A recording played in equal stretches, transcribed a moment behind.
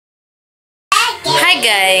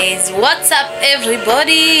Guys, what's up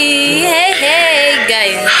everybody? Hey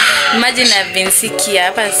guys, imagine I've been sick here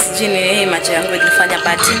hapa sijui macho yangu ilifanya,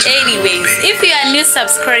 but anyways, if you are a new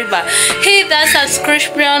subscriber, hit that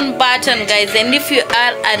subscription button guys, and if you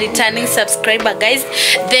are a returning subscriber guys,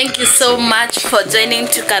 thank you so much for joining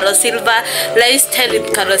to Carol Silva Lifestyle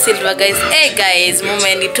with Carol Silva guys. Hey guys,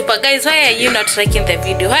 mumenitupa guys, why are you not liking the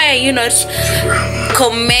video? Why are you not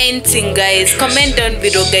commenting guys? Comment down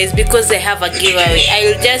below guys, because I have a giveaway. I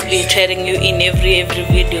will just be sharing you in every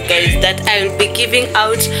video guys, that I will be giving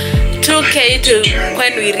out 2k to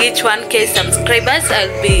when we reach 1k subscribers.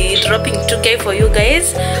 I'll be dropping 2k for you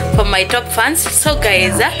guys, for my top fans. So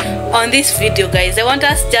guys, on this video guys, I want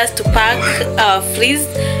us just to pack our fridge,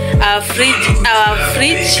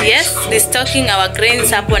 yes, restocking our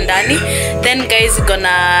grains up on Dani. Then guys,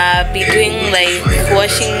 gonna be doing like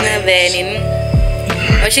washing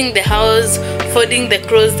the house, folding the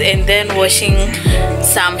clothes, and then washing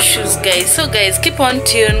some shoes guys. So guys, keep on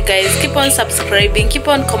tuned guys, keep on subscribing, keep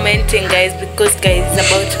on commenting guys, because guys, it's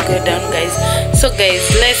about to go down guys. So guys,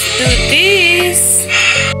 let's do this.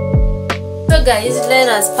 So guys, let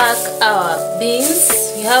us pack our beans.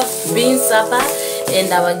 We have beans upper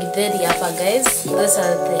and our githeri upper guys. Those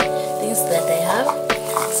are the things that I have.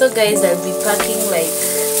 So guys, I'll be packing like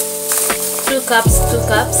 2 cups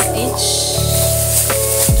each.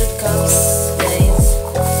 2 cups guys.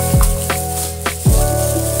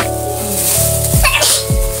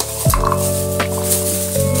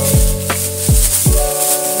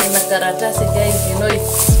 Makaratasi guys, you know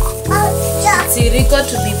it's illegal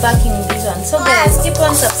to be packing this one. So guys, keep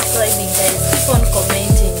on subscribing guys, keep on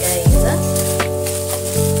commenting guys,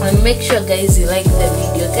 and make sure guys you like the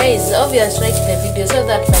video guys. Obviously like the video so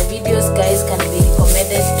that my videos guys can be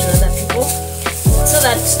recommended to other people, so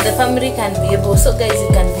that the family can be able, so guys you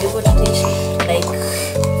can be able to reach like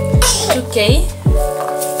 2k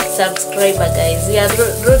subscriber guys. We are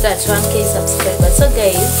road at 1k subscribers. So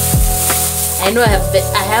guys, I know I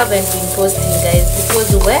haven't been posting guys,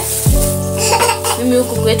 because mimi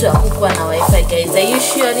huku kwetu hakukuwa na wifi guys. I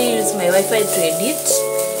usually use my wifi to edit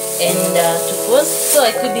and to post, so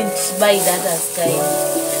I couldn't buy data guys.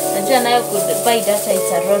 Najua nayo could buy data,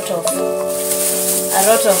 it's a lot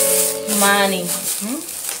of money.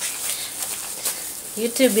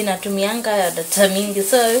 YouTube inatumianga data mingi,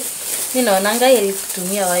 so mimi naonanga heri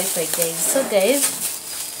kutumia wifi guys. So guys,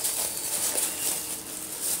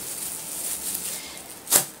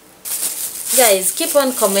 keep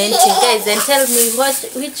on commenting guys, and tell me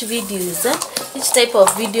which videos, which type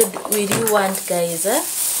of video will you want guys,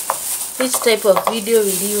 which type of video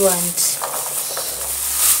will you want,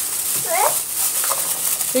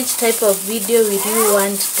 which type of video will you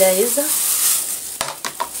want guys.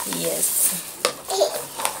 Yes,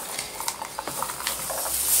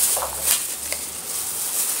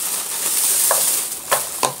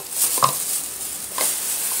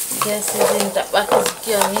 guys, isn't back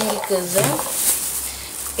zikiwa mingi cause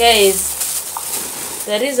guys,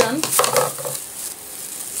 the reason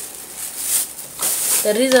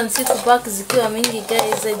siku zikiwa mingi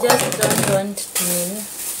guys, I just don't want to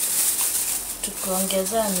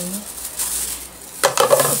kuongeza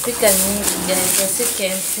kupika mingi guys. As you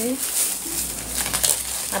can see,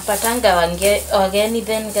 napatanga wageni,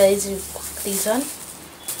 then guys you cook this one.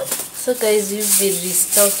 So guys, you'll be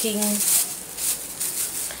restocking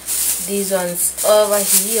these ones over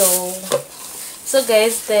here. So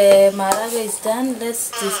guys, the maraga is done.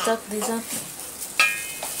 Let's restock this one.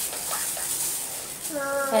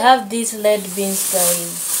 I have these red beans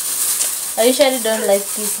guys. I usually don't like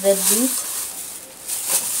these red beans,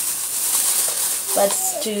 but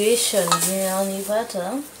situations, you know, ni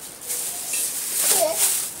pata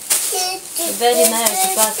very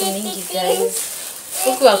nice pack mingi guys.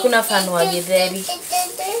 Huku hakuna fan wa githeri.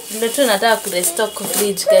 Ndio tu nataka ku restock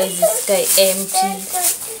fridge guys, is sky empty,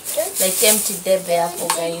 like empty debe hapo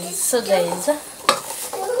guys. So guys,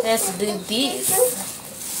 let's do this.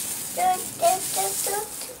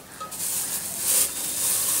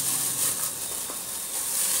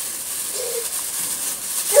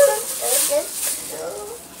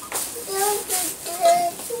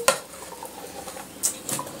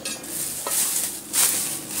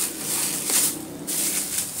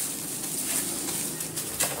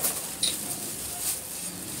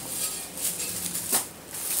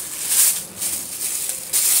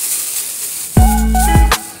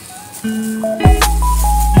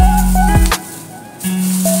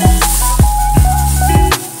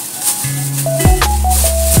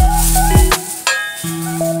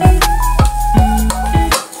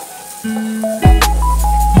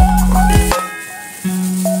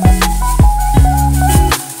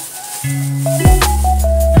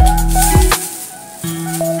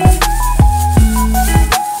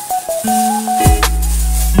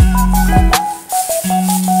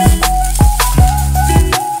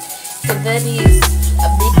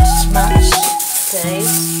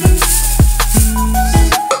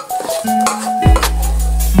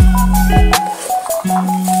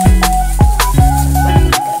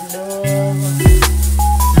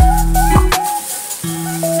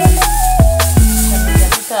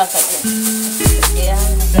 So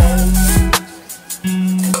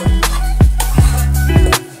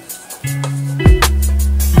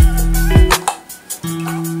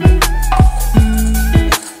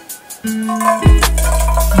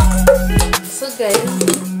guys,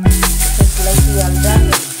 it's like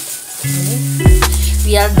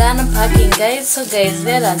we are done packing, guys. So guys,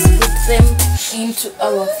 let us put them into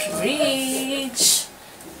our fridge.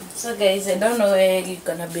 So guys, I don't know where you're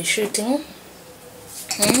gonna be shooting.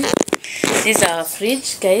 This is our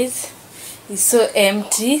fridge, guys. It's so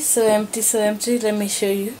empty, so empty, so empty. Let me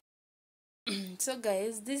show you. So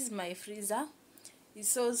guys, this is my freezer.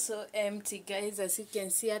 It's also empty, guys. As you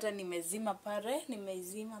can see, hata nimeizima pale.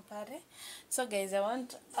 So guys, I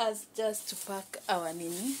want us just to pack our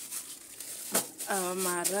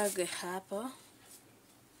maharagwe hapa.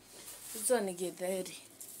 Hizo ni githeri,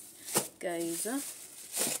 guys.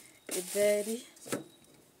 Githeri.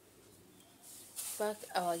 Pack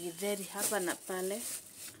our githeri hapa na pale.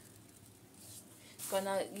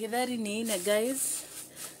 Kuna githeri ni ine, guys.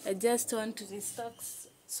 I just want to restock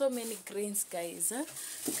so many grains, guys.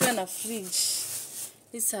 Kuna fridge.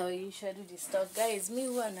 This is how you usually restock, guys. Mi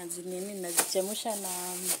huwa nazichemsha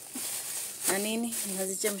na nini?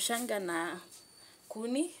 Nazichemshanga na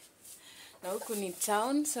kuni. Na huku ni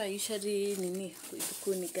town, so I usually with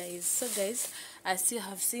kuni, guys. So guys, as you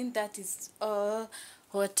have seen, that is all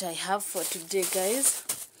what I have for today, guys.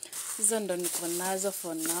 Hizo ndo niko nazo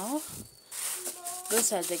for now.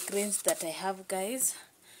 Those are the grains that I have, guys.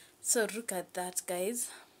 So look at that, guys.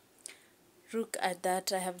 Look at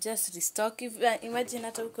that. I have just restocked. Imagine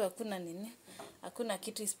hata huko hakuna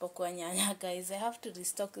kitu isipokuwa nyanya, guys. I have to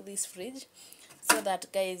restock this fridge so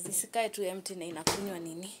that, guys, isikae tu empty na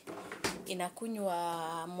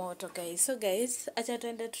inakunywa moto, guys. So guys, acha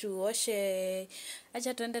tuende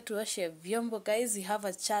tuoshe vyombo, guys. We have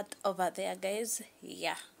a chat over there, guys.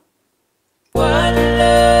 Yeah. One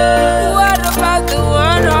love. What about the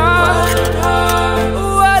one heart?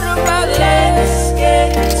 What about let's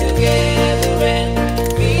get together and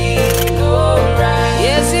be alright?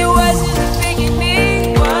 Yes, it wasn't the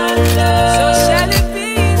beginning. One love. So shall it be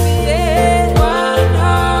today? One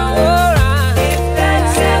heart. Alright. If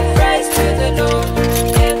that's a price to the Lord,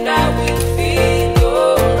 and I will feel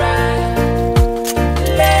alright.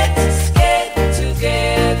 Let's get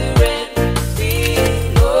together and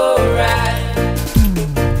feel alright.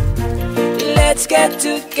 Let's get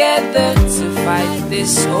together to fight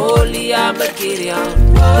this holy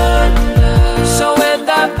Armageddon. So when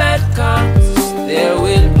that man comes, there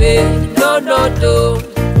will be no doom.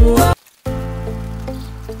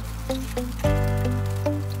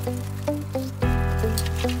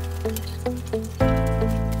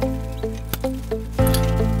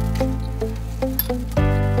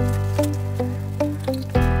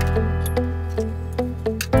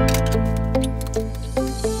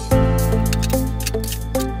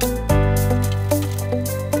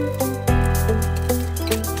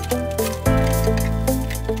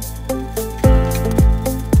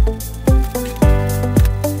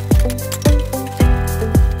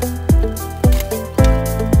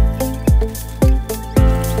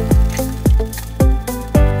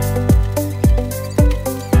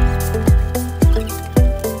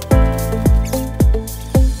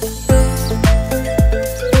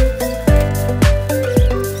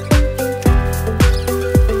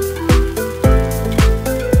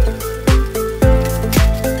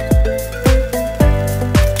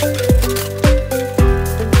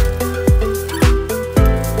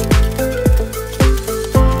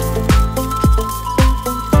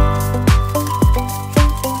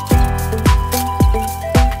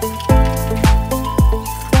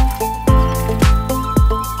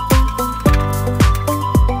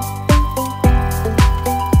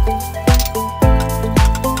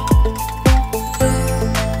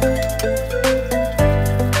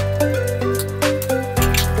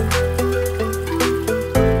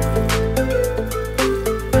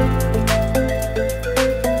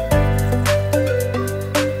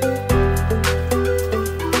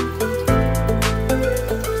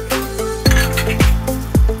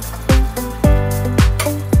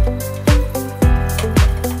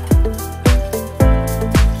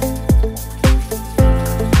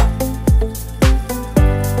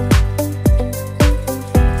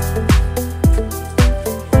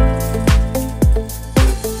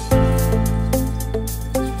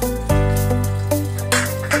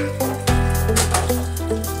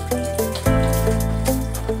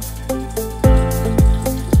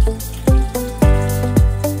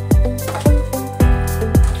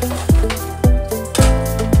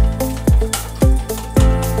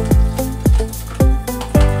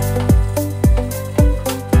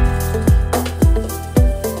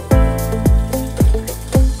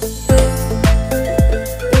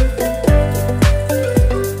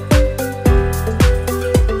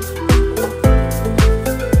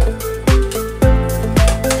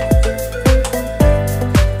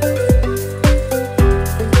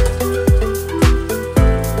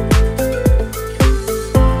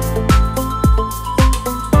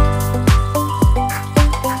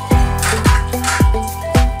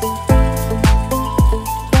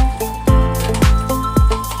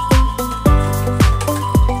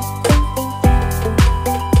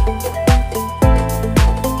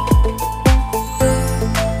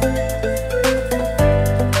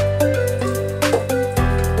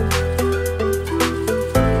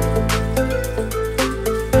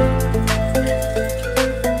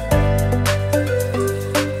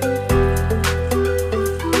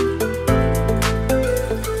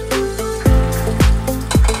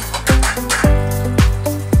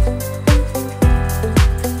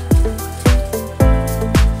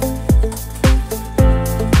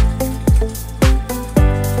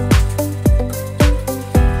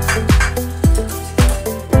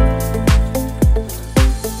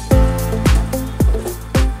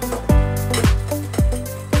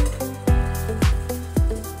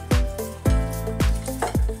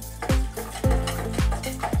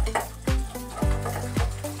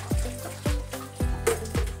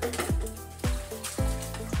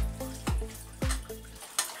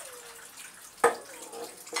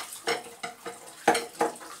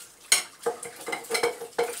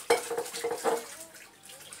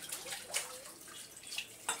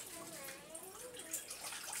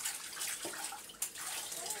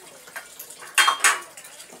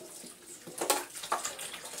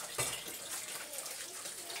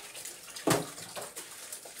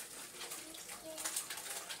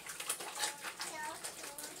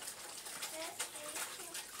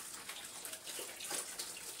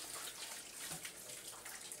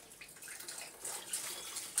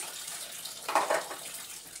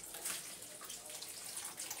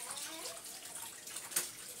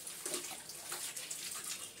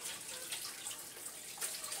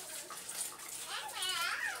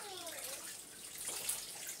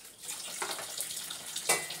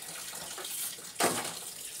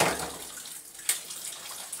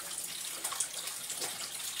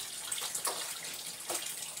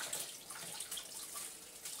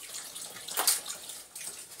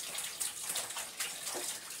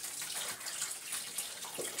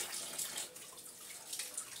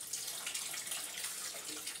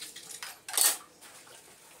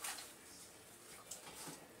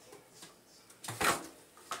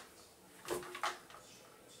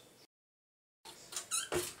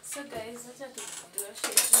 guys, acha tuoshe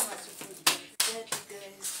hizi masufuria zetu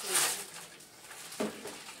guys.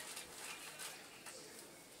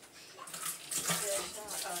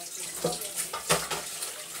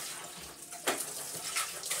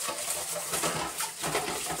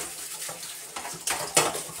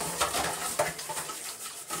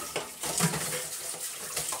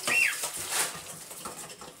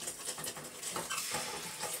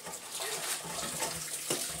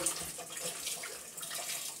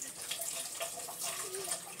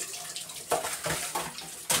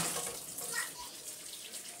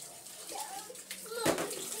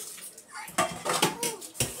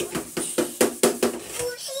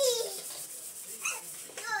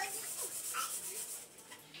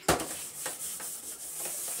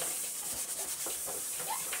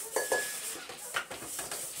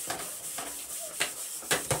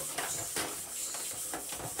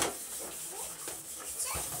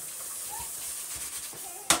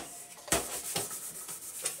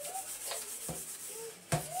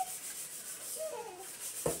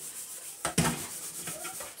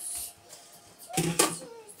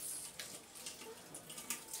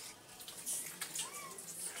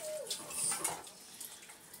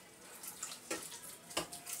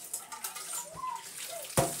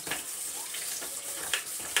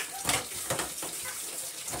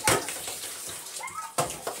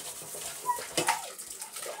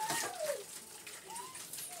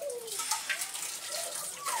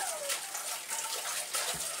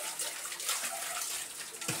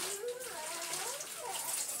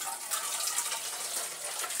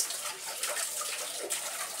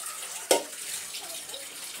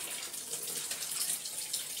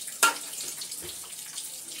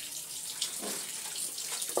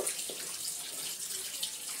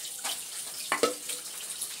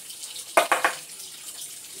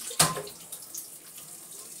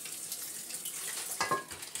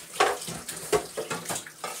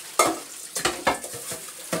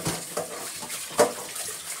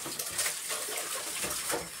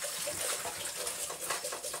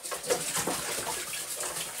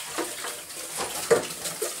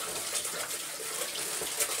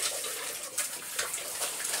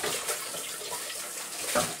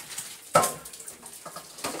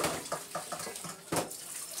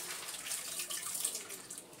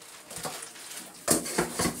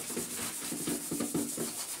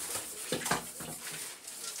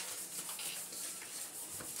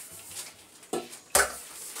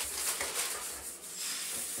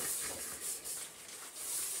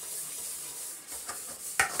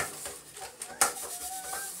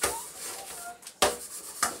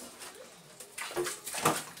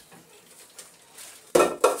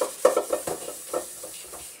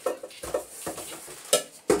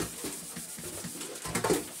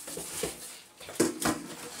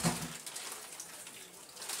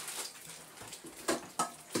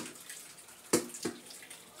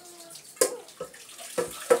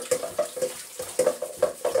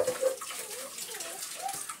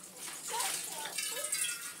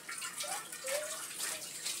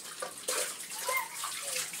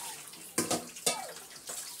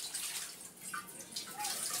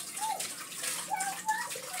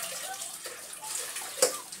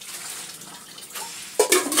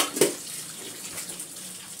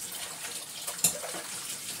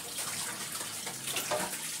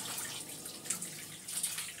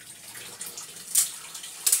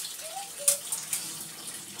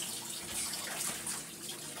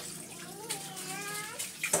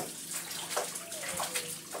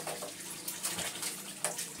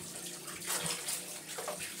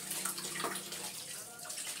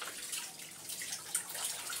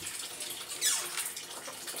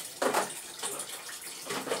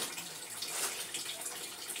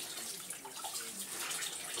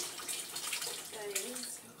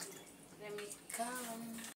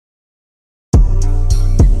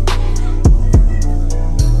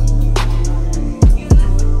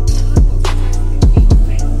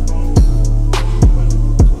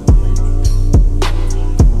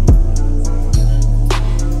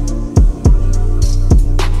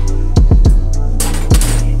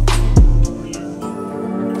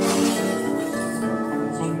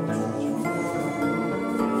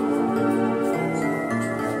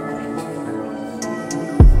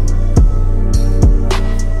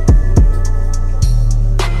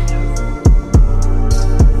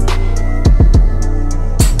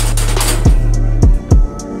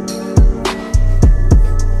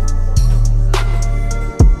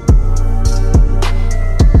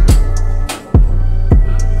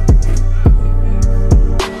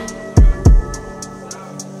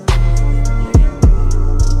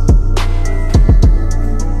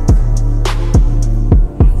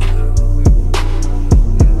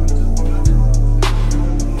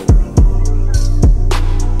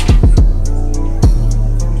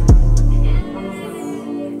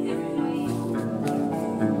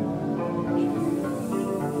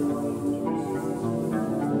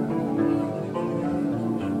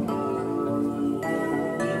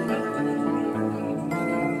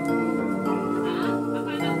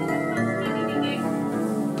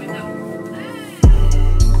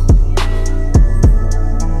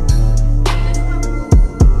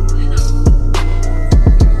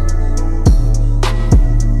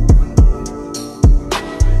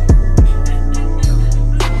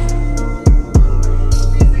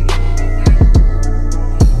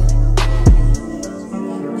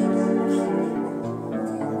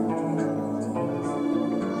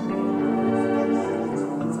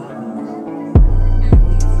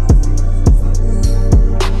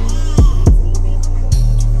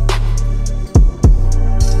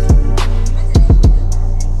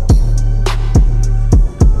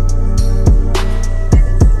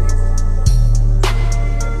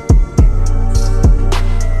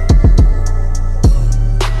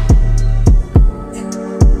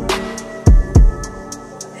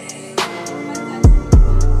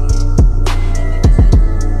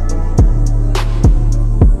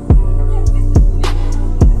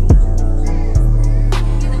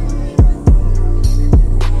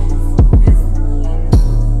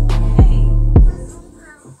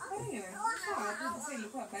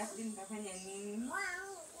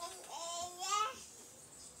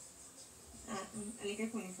 Alikuwa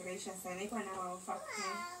kunifurahisha sana. Iko na offer.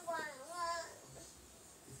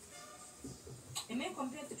 Am I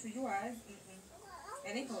compared to yours?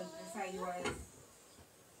 I think I would prefer yours.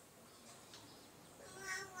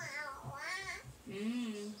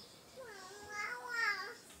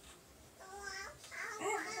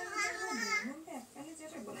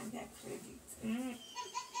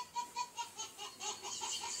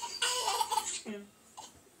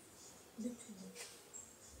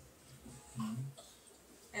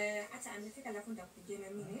 Acha amefika alafu nitakupigia na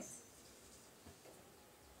minutes.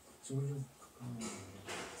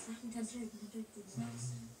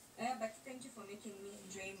 But thank you for making me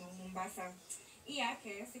enjoy Mombasa.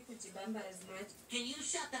 Yake sikujibamba as much. Can you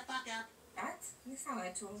shut the fuck up? That ni sawa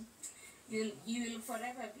tu. You will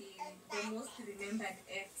forever be the most remembered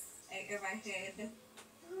ex I ever had.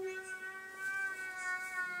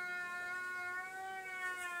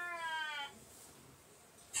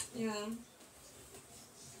 Yeah.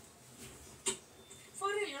 For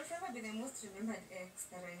real, you'll forever be the most remembered ex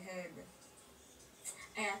that I had.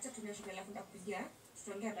 Acha tunashuka alafu nitakupigia.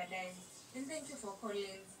 Tutaongea baadaye. And thank you for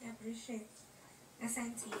calling. I appreciate.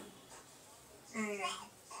 Asante. Nani?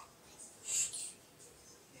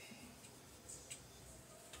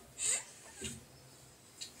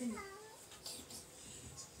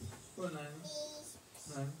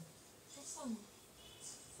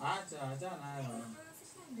 Acha nayo.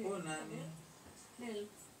 Nani?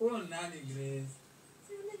 Nani Grace?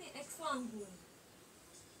 Si nani ex wangu?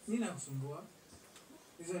 Nini nakusumbua?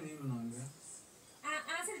 Hizo nini mnaongea?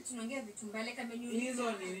 Sasa tunaongea vitu mbali kama niuliza.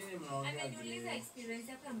 Hizo ni nini mnaongea? Ameniuliza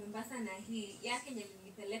experience yako ya Mombasa na hii yake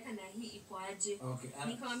nilipeleka na hii iko aje? Okay.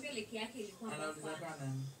 Nikamwambia leki yake ilikuwa anauliza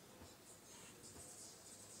kana.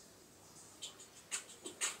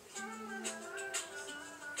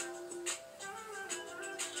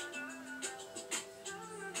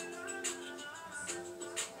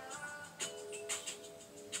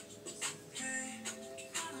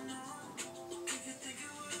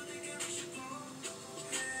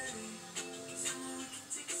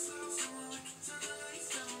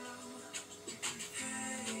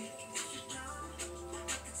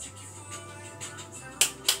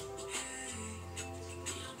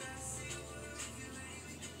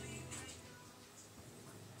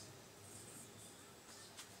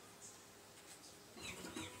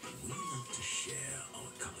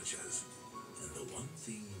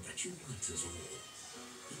 Unites us all.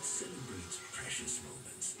 It celebrates precious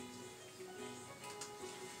moments.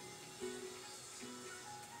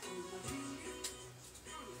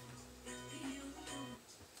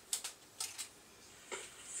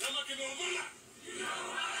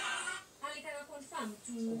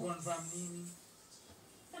 Confirm nini?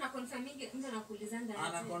 Sana confirming mtu anakuulizanga.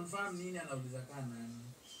 Ana confirm nini anauliza kana nani?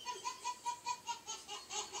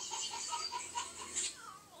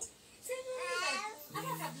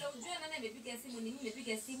 Nimepiga simu,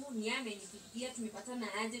 nimepiga simu, ni amenipigia,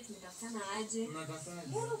 tumepatana aje, tumetafutana aje. Mnatafutana aje?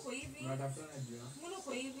 Mbona uko hivi? Mnatafutana aje? Mbona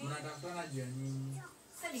uko hivi? Mnatafutana aje nini?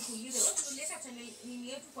 Sasa nikuulize, watu tuliweka channel nini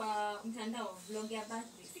yetu kwa mtandao vlog ya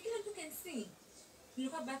birthday. Si kila mtu can see.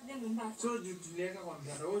 Nilikuwa birthday Mombasa. So tuliweka kwa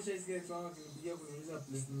mtandao. Wewe ushaisikia kwa kunipigia kuniuliza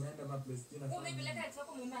place nimeenda ama place tena. Umepeleka ex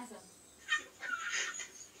wako Mombasa?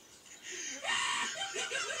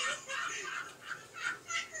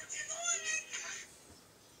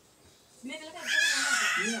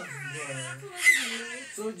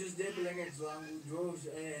 So just there like it's wangu jo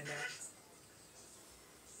enda.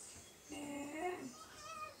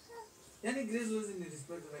 Yani Grace was in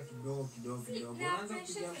respect like kidogo. Unaanza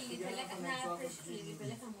kupiga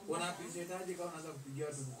Una appreciate aje kama unaanza kupigia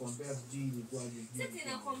watu kucompare sijui kwa aje. Sasa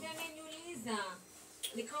nakwambia ameniuliza.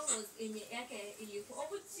 Nikao yenye yake ilikuwa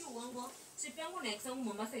si uongo. Trip yangu na ex wangu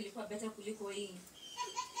Mombasa ilikuwa better kuliko hii.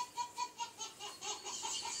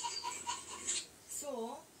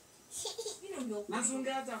 So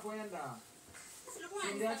Nasungeacha kwenda.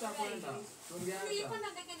 Sungeacha kwenda.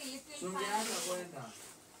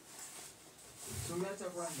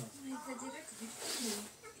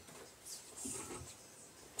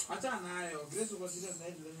 Acha nayo. Grace uko serious na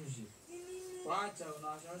ile relationship. Wacha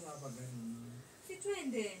unawashawisha hapa gani? Si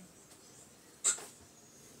twende.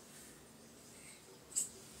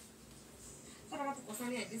 Sasa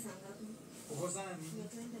tukosane hadi saa ngapi? Ukosana nini?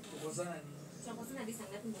 Tunakosana hadi saa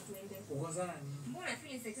ngapi ndio tuende? Ukosana nini? Mbona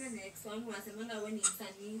feel insecure na ex wangu unasemanga wewe ni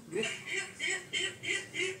msanii?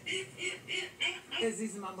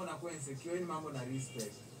 Hizi mambo na kuwa insecure ni mambo na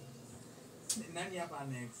respect. Nani hapa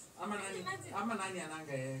next? Ama nani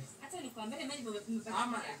ananga ex? Hata nikwambia mimi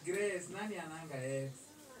ama Grace nani ananga ex?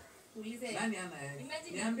 Ulize. Nani ana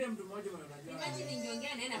ex? Niambie mtu mmoja mwenye unajua. Imagine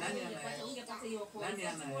ningeongea naye na ungepata hiyo call. Nani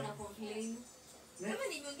ana complain. Kama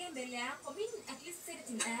nimeongea mbele yako, mimi at least said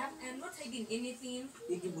it I am not hiding anything.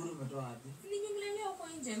 Hiki buru umetoa wapi? Ninyongelea huko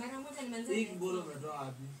nje mara moja nimeanza. Hiki buru umetoa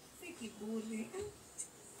wapi? Si kiburi.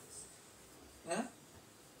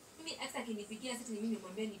 Mimi hata akinipigia sasa mimi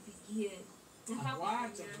nimwambia nipigie.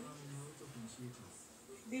 Wacha kumshika.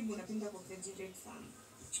 Bibi unapenda kufejirate sana.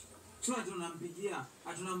 Sio tunampigia,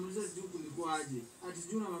 tunamuuliza sijui kulikuwa aje. Ati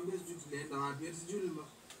sijui unamwambia sijui tulienda wapi. Ati sijui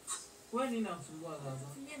wewe nini unasumbua sasa?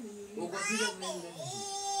 Uko serious na ile?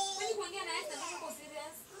 Kwani kuongea na Esther uko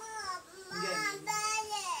serious?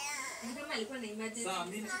 Kama alikuwa na emergency. Sawa,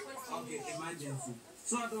 mimi okay, emergency.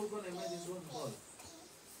 So hata uko na emergency one call.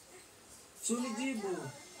 So nijibu.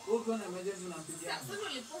 Uko na emergency unampigia. Sasa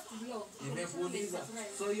ulipost vlog. Nimekuuliza.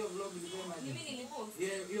 So hiyo vlog ilikuwa emergency. Mimi nilipost.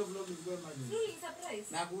 Hiyo vlog ilikuwa emergency. Really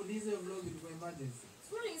surprise. Na kuuliza hiyo vlog ilikuwa emergency.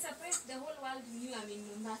 Really surprise the whole world knew I'm in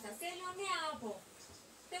Mombasa. Selionea hapo.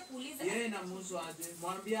 Tekuuliza. Yeye inamhusu aje?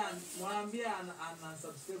 Mwambie ana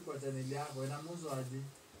subscribe kwa channel yako. Inamhusu aje?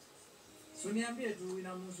 Suniambie tu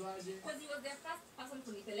inamhusu aje? Because he was the first person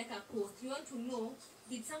kunipeleka post. You want to know,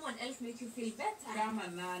 did someone else make you feel better? Kama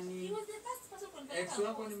nani? He was the first person kunipeleka post. Ex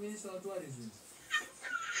wako ni minister of tourism.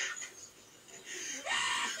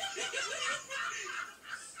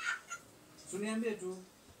 Suniambie tu.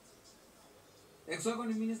 Ex wako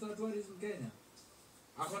ni minister of tourism Kenya.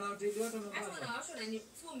 Akona hoteli yote Mombasa.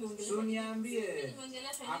 Suniambie.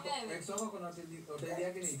 Ex wako kuna hoteli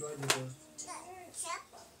yake inaitwaje Coast?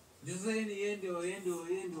 Juzi ni yeye kwa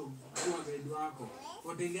bed wako.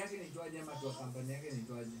 Hoteli yake inaitwaje ama tu kampani yake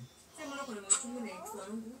inaitwaje? Sema mbona kuna machungu na ex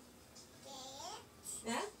wangu?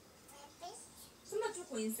 Sema tu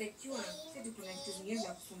kwa insecure. Sisi kuna kitu kingine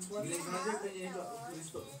za kusumbua. Ile tunajua kwenye inaitwa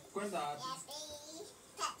Kristo. Kwenda wapi?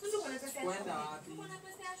 Sisi kuna pesa ya kwenda wapi? Kuna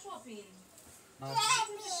pesa ya shopping.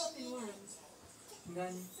 Shopping once.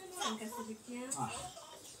 Ngani? Sema nikasirikia.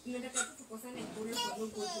 Nataka tu tukosane bure kwa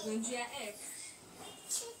logo tu njia X.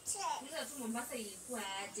 Ndio tu Mombasa ilikuwa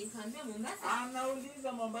aje? Kaambia Mombasa.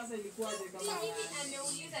 Anauliza Mombasa ilikuwa aje kama. Mimi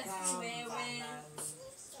ameuliza si wewe.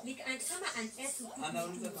 Kama an X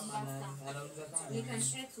anauliza kama nani? Anauliza kama nani? An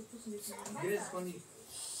X tu ni Mombasa. Grace kwani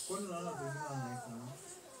unaona pengine anaeka.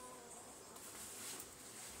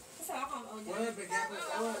 Sasa wako wewe peke yako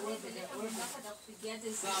wewe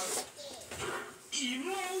atakupigiaje sawa.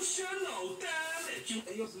 Emotional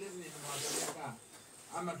damage. Hiyo place ni mwapeleka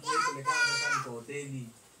ama tuipeleka kwa hoteli.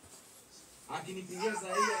 Akinipigia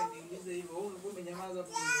saa hii niulize hivyo, wewe umenyamaza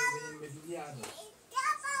hapo nimefikia hapa.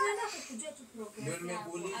 Sasa kujua tu progress. Ndio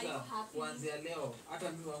nimekuuliza kuanzia leo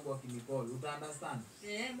hata mimi wangu akinicall, uta understand?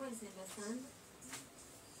 Mbona understand?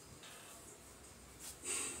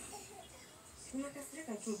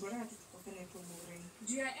 Unakasirika tu bora tu tukofanya tu bure.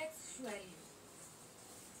 Juu ya ex surely.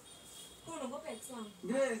 Kuna unaogopa ex wangu?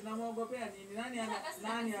 Yes, namuogopea nini? Nani ana ex?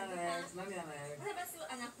 Mbona basi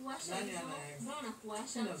anakuasha? Nani ana ex? Mbona anakuasha?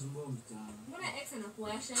 Sina zumbo mtana. Mbona ex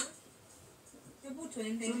anakuasha? Hebu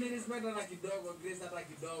tuende. Suni respect hata kidogo, Grace hata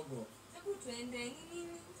kidogo. Hebu tuende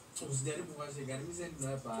nini? Usijaribu kuwasha gari, mimi sasa ndio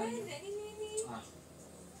hapa. Tuende nini?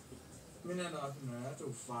 Mimi naenda wapi na hata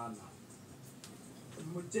ufala.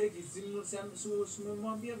 Mcheki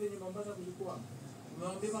simemwambia venye Mombasa kulikuwa.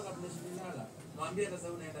 Mwambie mpaka tunashindana. Mwambie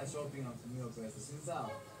sasa unaenda shopping na kutumia pesa. Si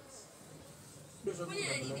sawa? Ndio shopping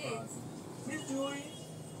tunapeleka. Mimi sijui.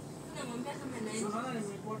 Namwambia kama naye. Unaona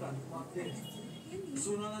ni important kumupdate.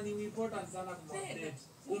 Unaona ni important sana kumupdate.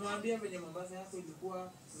 Umwambie venye Mombasa yako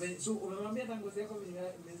ilikuwa. Umemwambia tangozi yako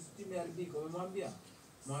venye imeharibika. Umemwambia?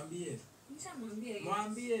 Mwambie. Nishamwambia hiyo.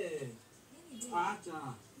 Mwambie.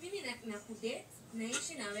 Acha. Mimi na kudate,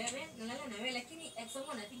 naishi na wewe, nalala na wewe, lakini ex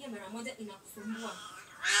wangu anapiga mara moja inakusumbua.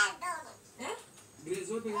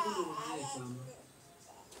 Grace wewe peke yako ndio uko na ex sana.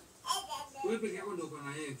 Wewe peke yako ndio uko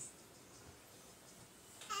na ex.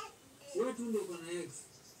 Wewe tu ndio uko na ex.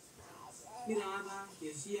 Bila ana,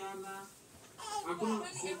 kesiana. Hakuna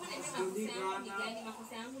kudingana.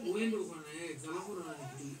 Wewe ndio uko na ex, alafu unaona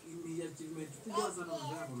ni achievement kubwa sana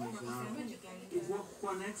unataka kwa maisha yako.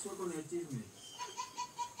 Uko na ex wako na achievement.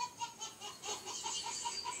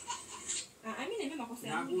 Mimi makosa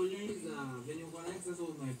yangu. Nakuuliza, venye uko na ex sasa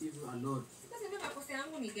umeachieve a lot. Sasa mimi makosa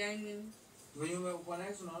yangu ni gani? Venye uko na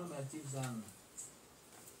ex unaona umeachieve sana.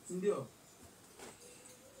 Ndio?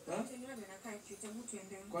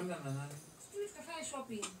 Kwenda na nani? Tukafanya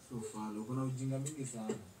shopping. Ufala, uko na ujinga mingi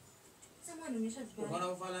sana. Sasa anaonyesha vibaya. Uko na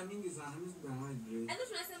ufala mingi sana, mimi sijawahi. Hata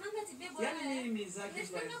tunasemanga ati bebo. Yaani mimi zaki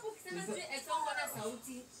Unasema ukisema tu ex wangu ana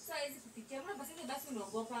sauti, sio hizi kufikia. Mbona basi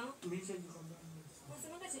unaogopa? Nimeshajikwambia.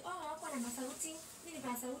 Unasema ati wako na masauti, mimi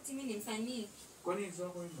ni sauti, mimi ni msanii. Kwani hizo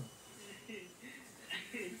wako hivyo?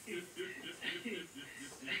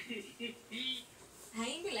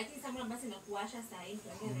 Haimbi lakini kama basi na kuwasha saa hii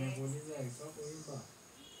tuongee. Nimekuuliza extra kuimba.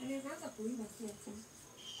 Anaanza kuimba si ati.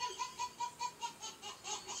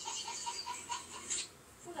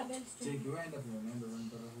 Funga belt tu. Cheki waenda tunaenda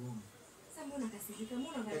mpaka home. Sasa mbona kasirika?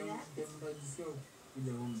 Mbona valia? Mtajisikia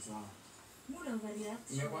kuja home sawa. Mbona valia?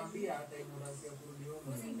 Nimekwambia hata unasikia kurudi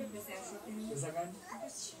home. Usimpe pesa ya shopping. Pesa gani?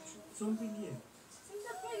 So mpigie.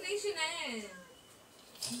 Sasa kwa naishi na yeye.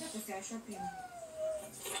 Mpe pesa ya shopping.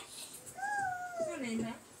 Sio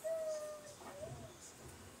naenda.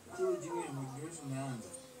 Sio jiwe migration umeanza.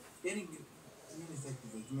 Yaani mimi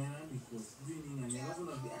sitaki tumeanza because sijui nini na alafu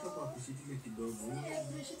na hata kwa kushitile kidogo.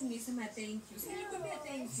 Appreciate nimesema thank you. Sasa nikwambia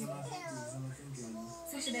thank you. Sema thank you.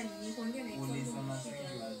 Sasa shida ni kuongea na Ulisema thank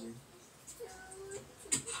you aje.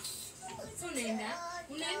 So unaenda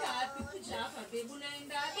wapi kuja hapa babe?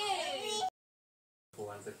 Unaenda babe?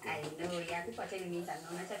 I know, yeah, people are telling me that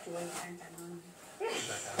no matter what you can't know.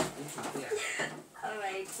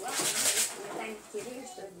 Alright, welcome to the Thanksgiving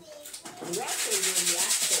story. What is your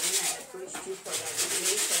reaction when I approached you for your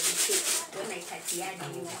relationship? When I cut you out,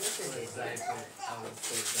 you were not so excited. I was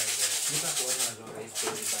so excited. Look at what was on my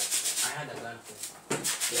story, but I had a girlfriend.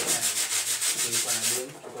 Tulikuwa na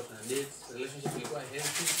date, tulikuwa tuna date, relationship ilikuwa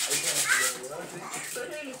healthy, haikuwa na shida yoyote. So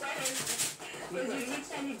really healthy. Because you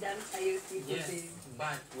literally dumped her people. Yes,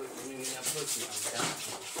 but when you approach you, I'm done.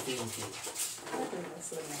 Thank you. That was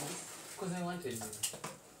so nice. Because I wanted you.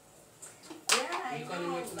 Yeah, I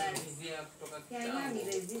know, but easier kutoka yeah, I'm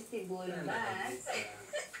irresistible,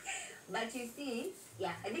 but you see,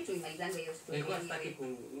 yeah, I think we might learn your story. Nilikuwa sitaki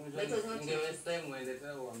waste time uende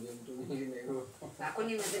tena uambie mtu mwingine huo.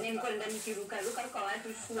 Hakuni mzee niko ndani kiruka kwa watu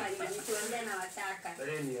shwari nikiwaambia na wataka.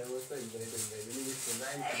 Really, I was so excited. Mimi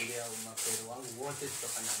design kulia mapero wangu wote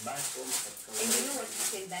kutoka na bus home katika. And you know what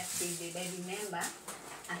happened that day, babe? I remember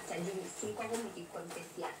after doing tulikuwa home nikiconfess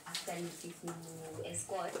ya after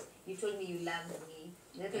escort, you told me you loved me.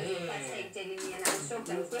 That was your first time telling me and I was shocked.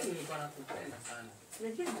 I was like, nilikuwa nakupenda sana.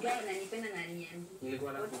 this guy ananipenda na niambi.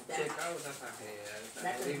 Nilikuwa nakucheck out sasa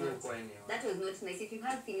That was not nice. If you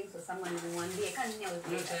have feelings for someone, mwambie kama mimi was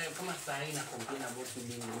like kama saa hii na complain about you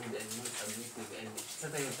being rude and not submissive and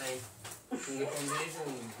sasa hiyo time ningekwambia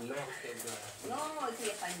ni block everywhere. No,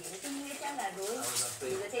 si afanye. Nimetanga rose.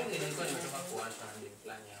 Nilikuwa nimetoka kuacha na dem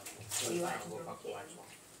plan hapo. You want to kuogopa kuacha.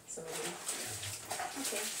 So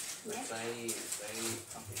okay. Yes.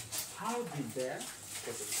 Okay. How did that,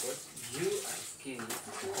 quote unquote, you and Skinny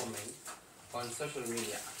comment on social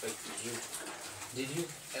media affect you? Did you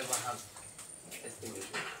ever have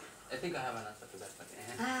estimation? I think I have an answer to that. But,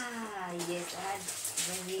 yes, I had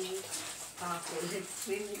very powerful,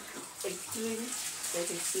 extreme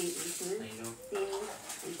self-esteem issues. I know.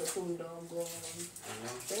 Things, dog. I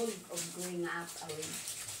know. All of growing up,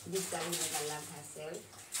 this girl never loved herself.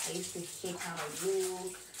 I used to hate how I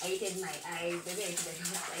look. I hated my eyes. The way I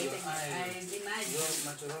hated my eyes. Imagine. Your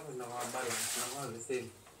macho yako na balance na the same.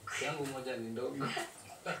 Yangu moja ni ndogo. You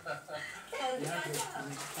have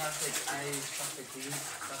perfect eyes, perfect lips,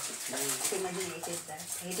 perfect nose. So imagine I hated that.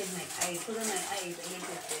 I hated my eyes. Because of my eyes, I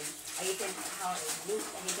hated them. I hated how I looked.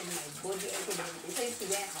 I hated my body. I hated everything. So I used to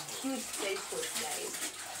wear huge trench coats, guys.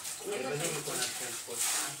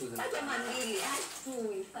 Hata mandili, I had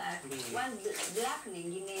two in fact. One black and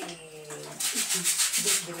nyingine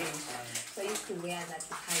big green. So I used to wear that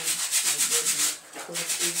to hide my body. So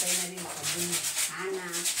in finally nikabuni sana.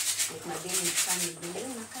 With my baby family,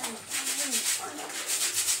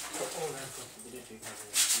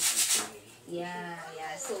 yeah.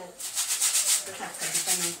 So that's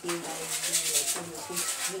kabisa na feel like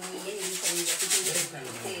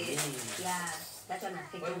yeah, that's one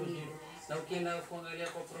affected me. Na ukienda kuangalia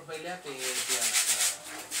kwa profile yake pia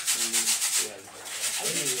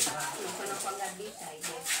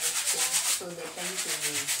so they're trying to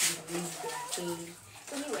release their pain.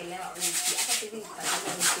 So we were there honestly. After taking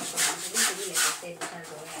particular like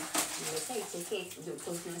I said, it's okay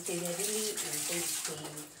because they're really in pain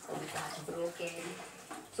or heartbroken.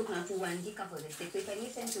 So now to andika for the sake. So if I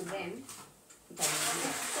listen to them,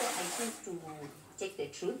 so I choose to check the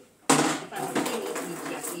truth. If I'm saying it,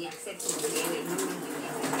 we accept it.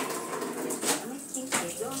 I'm asking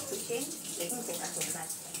they don't to change, let me take out of that.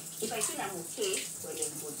 If I feel I'm okay, well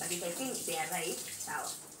and good. But if I think they are right,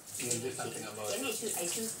 sour. you do something about it. I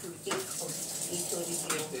choose to think of it to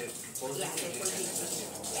review. Yeah, the positive.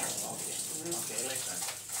 Yeah. Okay, I like that.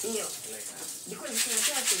 Yeah. I like that. Because it's not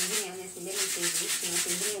just honestly, let me say this,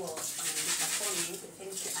 you know, performance,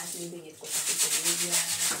 tend to ask me when you've got social media,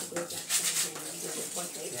 the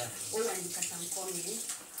portrait, or when you got some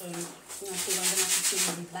comments, and you know, so I'm going to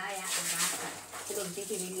feel the buyer or that. Instead of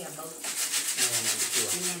thinking really about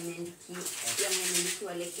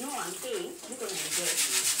sure, like, no, I'm saying, you can enjoy.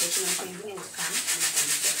 Like, you know, pengine will come and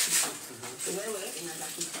akalipia kitu. So wewe unaanza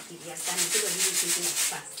kufikiria sana, instead of really thinking at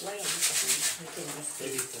first, why are you talking this thing?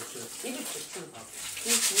 Maybe it's the truth.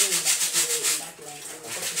 Please me in that line.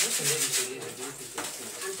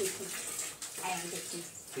 I'm petite. I am petite.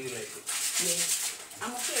 Do you like it? Yes.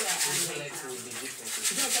 I'm okay where I am right now.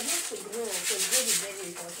 No, but let's to grow, because growth is very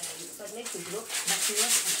important. But let's to grow, but not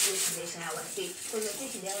at this pressure, I would say. Because I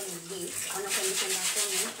think there will be, and I can listen to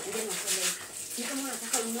comment, and then I feel like, you come on, I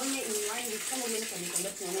can know in one week, come on, I can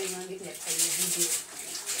let you know in 1 week, let's say a video.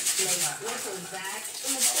 Like, what was that?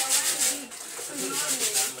 And it's 1 week.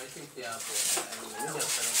 Yeah, so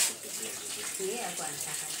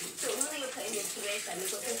when you kind of stress and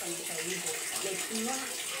it's also kind of like no,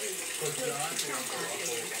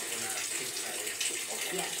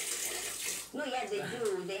 yeah. No, yeah, they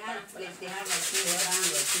do. They have like they have a few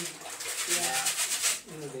around or two. Yeah.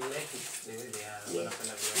 You know, they like it the way they are. Yes.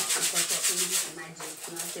 Because of this magic,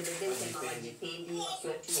 you know, so they don't say about depending what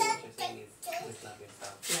you're doing. Just love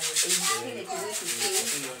yourself. Yeah, and you feel like you need to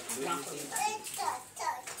change one for the back.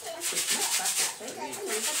 That's perfect, right? I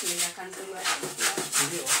mean, that's when I cancel your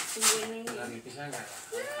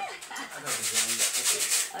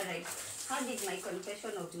Alright. How did my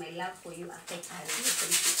confession of my love for you affect our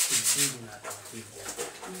relationship? It did not affect them.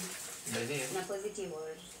 But then, In a positive or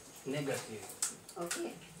negative.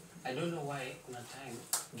 okay? I don't know why kuna time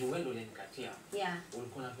juu wendo ulinikatia. Yeah.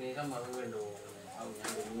 Ulikuwa unafanya kama wewe ndo au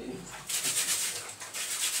yangu mimi.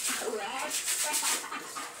 What?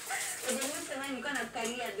 Unajua kama nilikuwa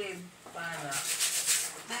nakukalia babe. Pana.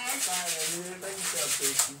 Nimepata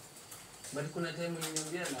pesi. But kuna time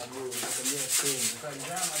niliambia na bro, nikamwambia same.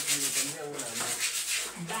 Ukajama nikamwambia wewe na bro.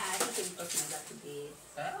 But I think talking about today.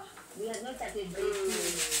 We are not at a break.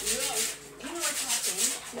 Yes. You know what happened?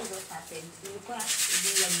 You know what happened? We were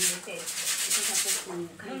blessed. Because supposed to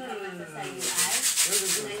come sasa you are.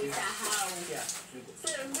 Unanisahau. Yeah. So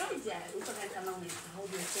ngoja uko kama umesahau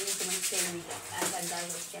unasema kama semi as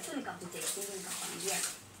so nikakutext nikakwambia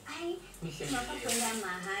tunataka kwenda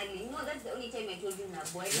mahali. No, that's the only time I told you na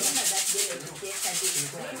boy. Remember that day like yesterday.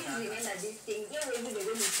 Maybe remember this thing. Yeah, we will go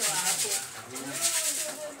to hapo.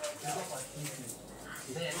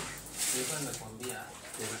 Then nilikuwa nakwambia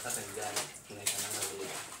tunataka gari tunaitananga vile.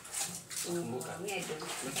 Kumbuka.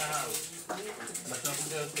 Nimesahau. Basi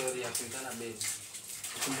nakumbuka story ya kuitana babe.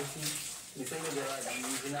 Kumbuki niseme zawadi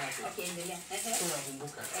zinako. Okay, endelea.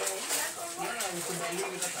 Tunakumbuka. Mara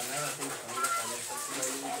nikubaliwe hata mara tena kwa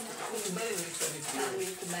kubali ni story fulani.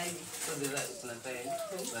 Nikubali. So there's a kuna time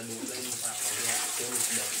na design mfano sehemu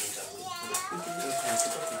shida kuita ndio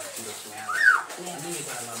mimi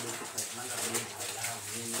kwa mambo tunapanga mimi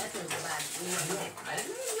That was bad.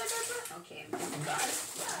 Okay.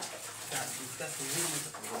 that discuss really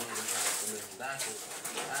that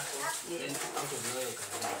then out of nowhere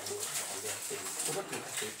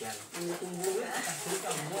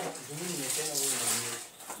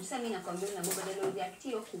Sasa mimi nakwambia na baba dada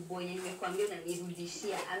reactio kubonya nimekwambia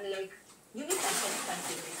unanirudishia. I'm like you need to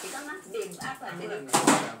accept kama babe hapa ndio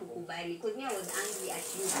kukubali because me I was angry at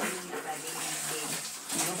you coming up again babe.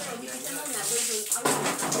 So nikisema na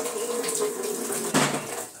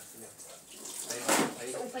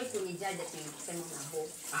ufai kunijaja nikisema na bo.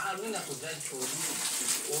 Mimi nakujaji kwa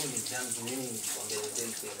hiyo ni jambo mimi kuongelea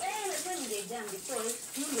tena. Lazima ningejam because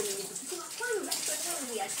ndio nilikusikia kwanza kwa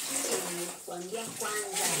ya chini kuambia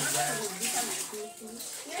kwanza kurudisha msitu.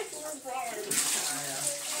 Yes, no problem.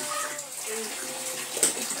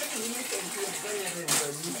 It's very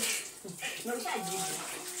innocent. No, shajibu.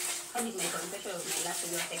 How did my confession of my love for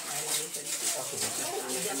you affect my relationship? Okay.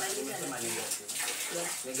 Yeah.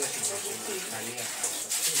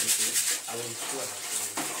 I will sure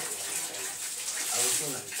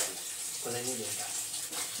because I need that.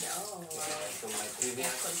 Oh, So my previous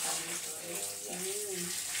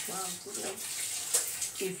wow, okay.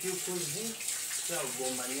 if you could be so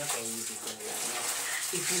gombania for you to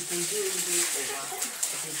if you could do anything over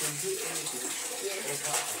if you could do anything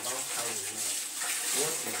over about how you know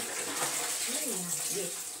what would you say?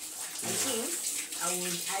 Yes. I think I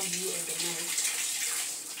would add you on the night.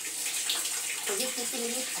 So this 15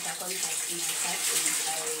 minutes at a contact in my chat and I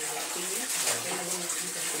think then I'm going to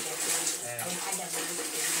listen to that I would add a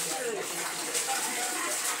minute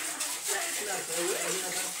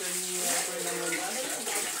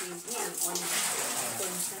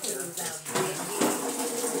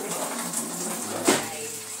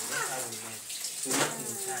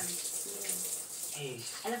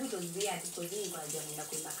alafu it was weird because mimi kwa jamii na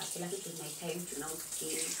kuimba kapela it was my time to now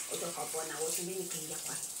scale kutoka pona wote mimi nikaingia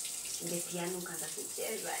kwa the piano kaanza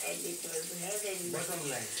kucheza and it was heaven. Bottom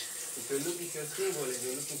line If you're single and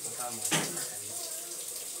you're looking for someone,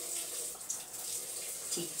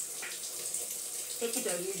 Take it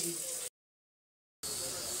or leave it.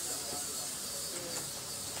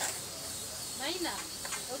 Maina,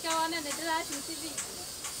 ukaona ndio TV.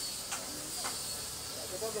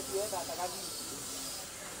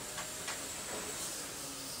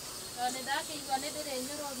 Ndio yake ivane ndio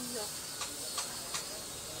nyoro hiyo.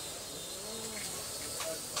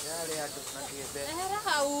 yale hatu nakiebe. Ehera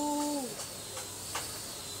hau.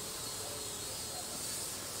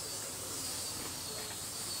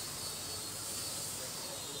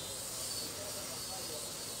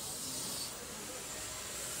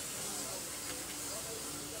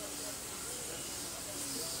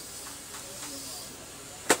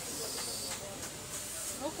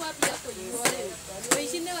 Kwa pia kwa yule.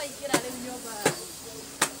 Weishine waikira le nyumba.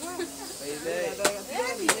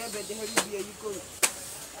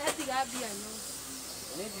 Ati gabia no.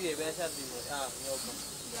 Ni die besa dimo nyoko.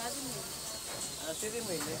 Gabia. Asiri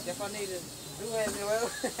mwine Japani ile duwe ni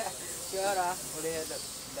wewe. Kiara ole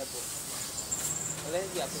dapo. Ole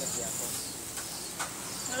ya pia yako.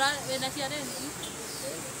 Ora wena cia reni.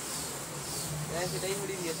 Sidai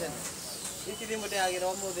muri die tena. Iki dimo te agira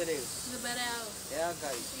omothe riu. Nibere yao. Ya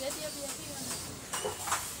kai. Yetia pia pia.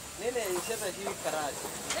 Nene isema hivi karaji.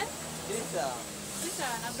 Kisa. Kisa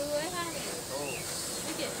na duwe hai. Oh.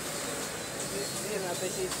 Ike. Ni na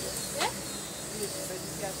pesa hizi. Ni pesa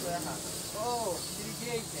hizi hapo hapa. Oh,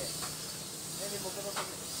 dirigente. Nene mkono kwa.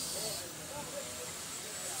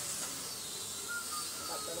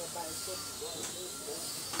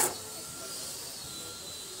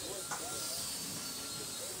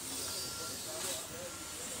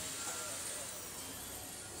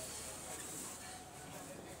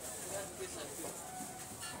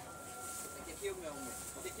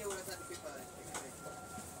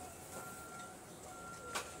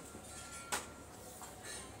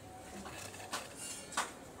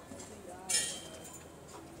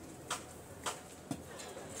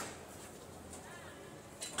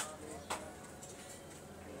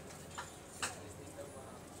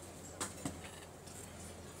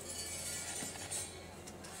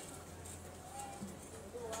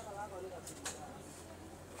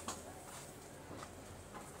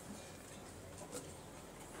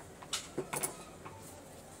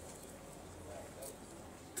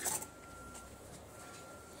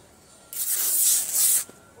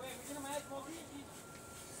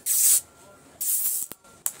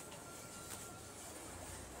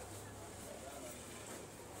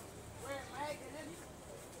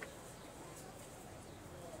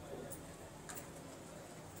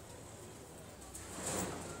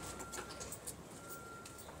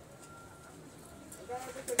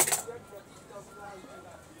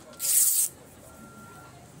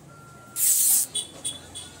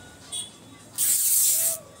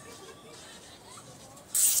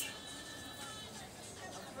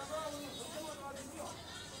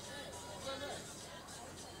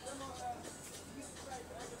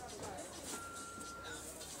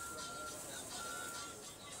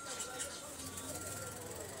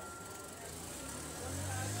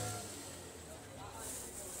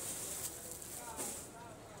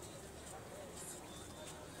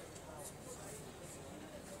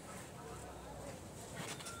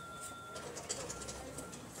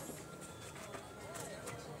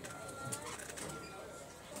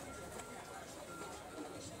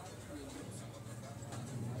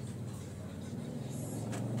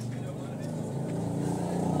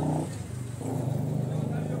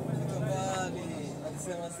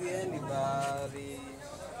 Siendi bari.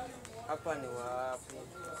 Hapa ni wapi?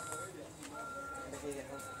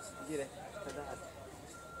 Jire, tadahad.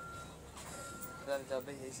 Tadahad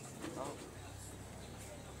tabi hizi.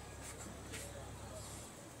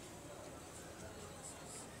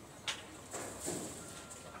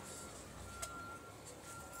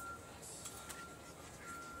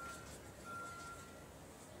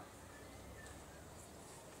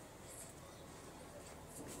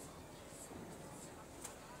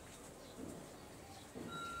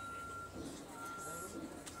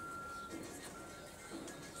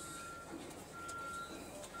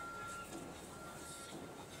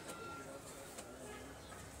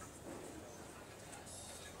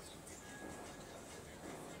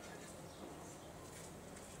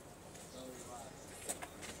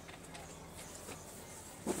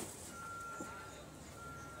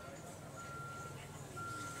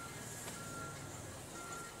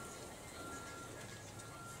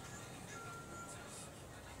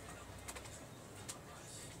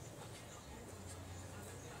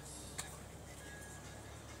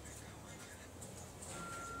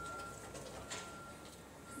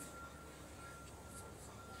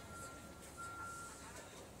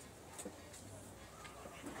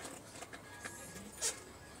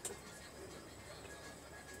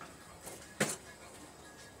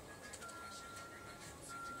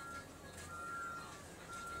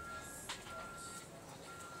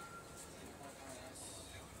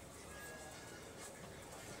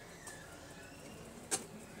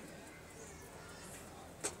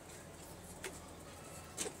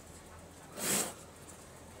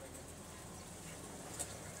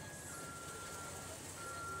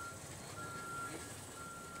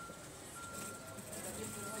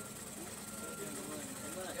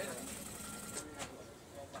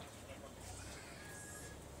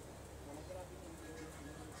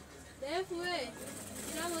 we.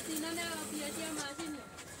 Ina mutina na biashara mashini.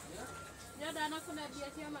 Ya dana kuna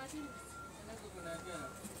biashara mashini.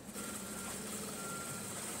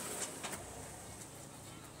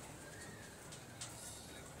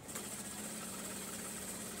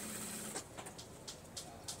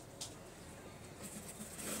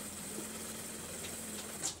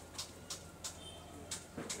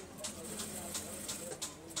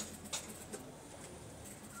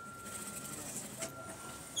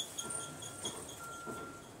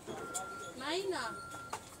 Maina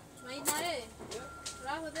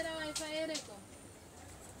raho dera wifi ereko.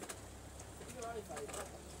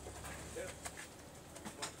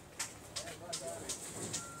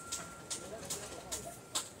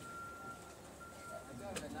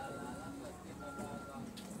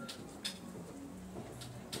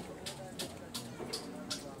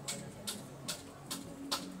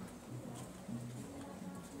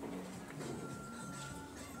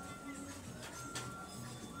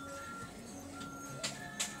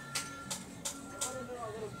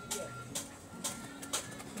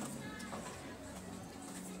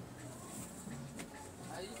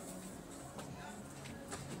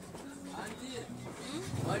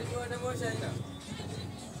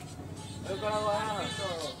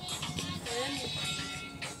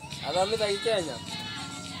 Agami tayo Kenya.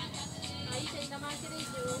 Ay say na makire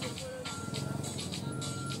jo.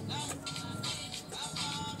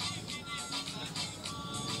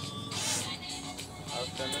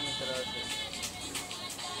 Afternoon karate.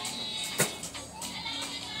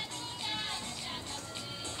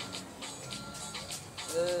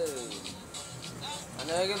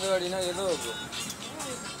 Anake dori na kidogo.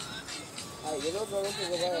 Ai kidogo hapo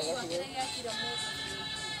kwa baba.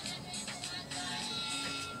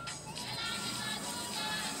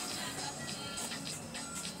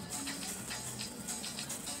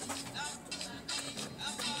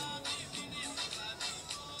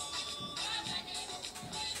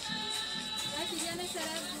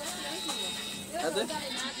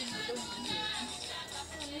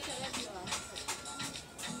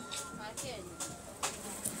 Ate?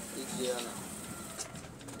 Ikiana.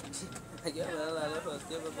 Akiana lala kwa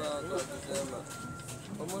baba wako akisema.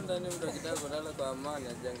 Humu ndani mtu akitaka kulala kwa amani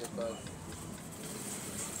ajenge kwake.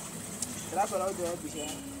 Rafa lao jawab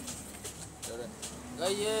bisa.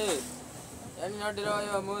 Gaye. Yani nadira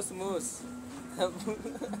wa mus.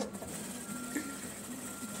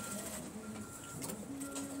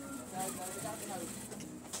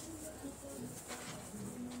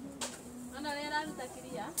 Ana nera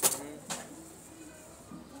nitakiria.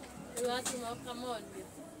 Watu mwaka moja.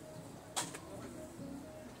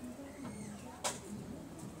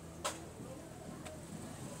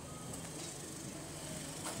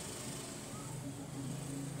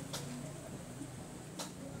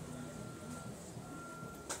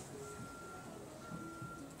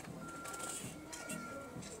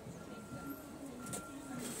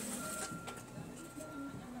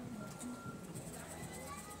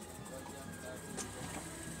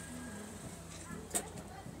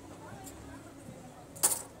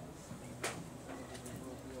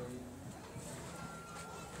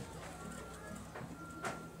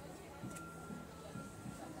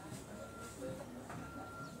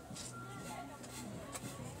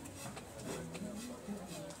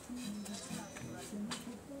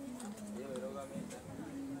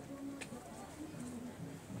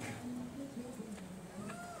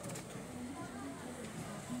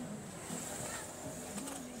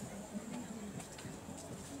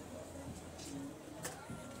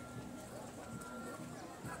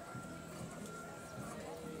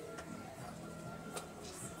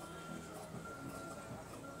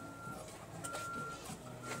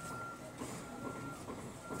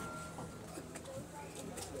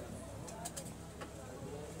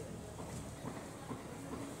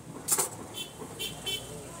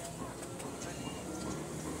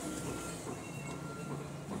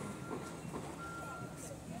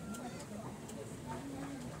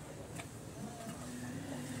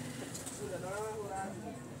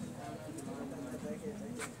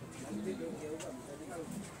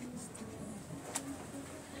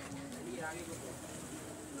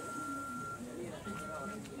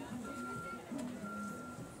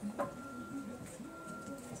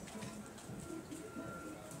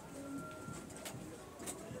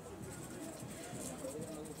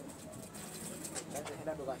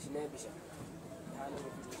 Hela doga shine bisha.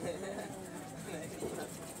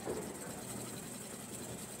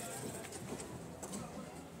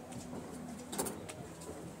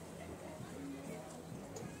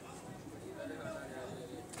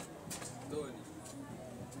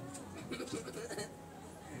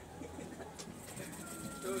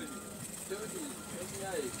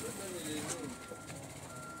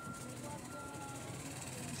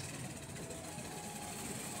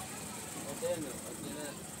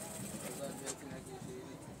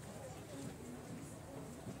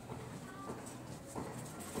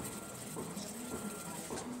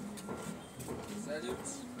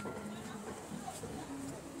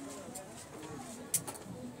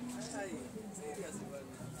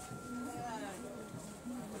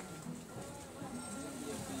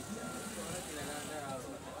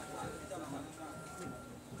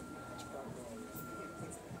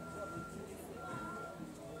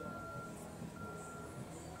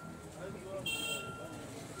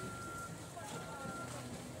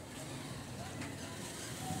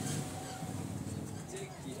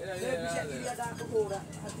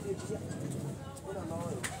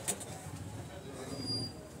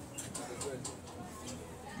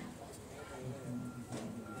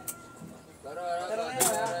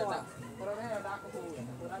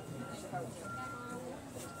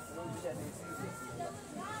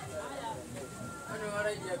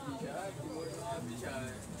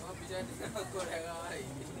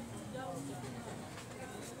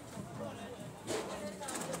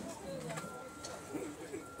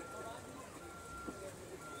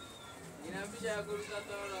 Inapisha kuruka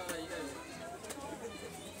toro